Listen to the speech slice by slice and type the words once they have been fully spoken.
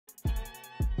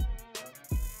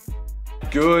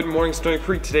Good morning, Stony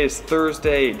Creek. Today is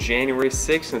Thursday, January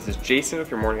 6th, and this is Jason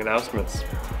with your morning announcements.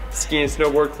 Ski and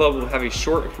Snowboard Club will have a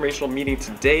short informational meeting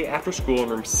today after school in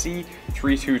room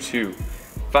C322.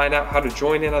 Find out how to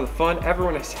join in on the fun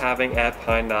everyone is having at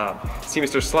Pine Knob. See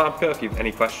Mr. Slomka if you have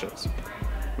any questions.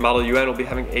 Model UN will be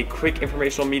having a quick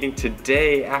informational meeting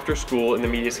today after school in the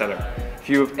Media Center. If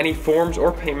you have any forms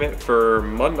or payment for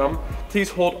Mundum, please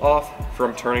hold off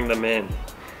from turning them in.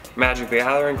 Magic the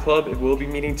Gathering Club will be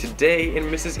meeting today in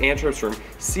Mrs. Antrop's room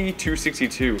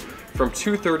C262 from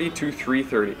 2:30 to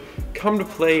 3:30. Come to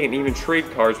play and even trade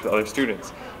cards with other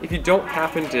students. If you don't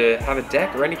happen to have a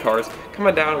deck or any cards, come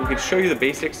on down and we can show you the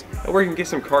basics and where you can get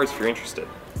some cards if you're interested.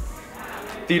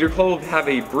 Theater Club will have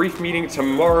a brief meeting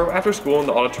tomorrow after school in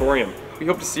the auditorium. We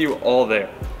hope to see you all there.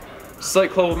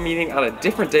 Sight Club will be meeting on a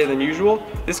different day than usual,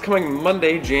 this coming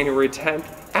Monday, January 10th,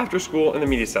 after school in the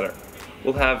Media Center.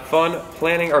 We'll have fun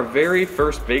planning our very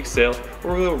first bake sale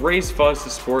where we'll raise funds to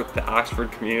support the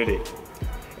Oxford community.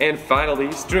 And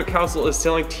finally, Student Council is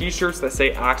selling t-shirts that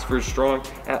say Oxford Strong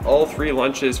at all 3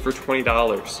 lunches for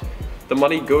 $20. The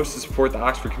money goes to support the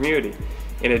Oxford community.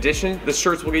 In addition, the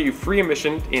shirts will get you free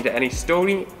admission into any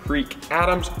Stony Creek,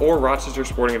 Adams, or Rochester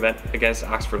sporting event against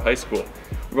Oxford High School.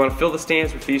 We want to fill the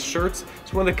stands with these shirts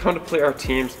so when they come to play our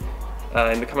teams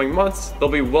in the coming months, they'll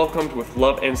be welcomed with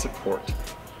love and support.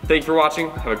 Thank you for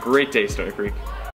watching. Have a great day, Stony Creek.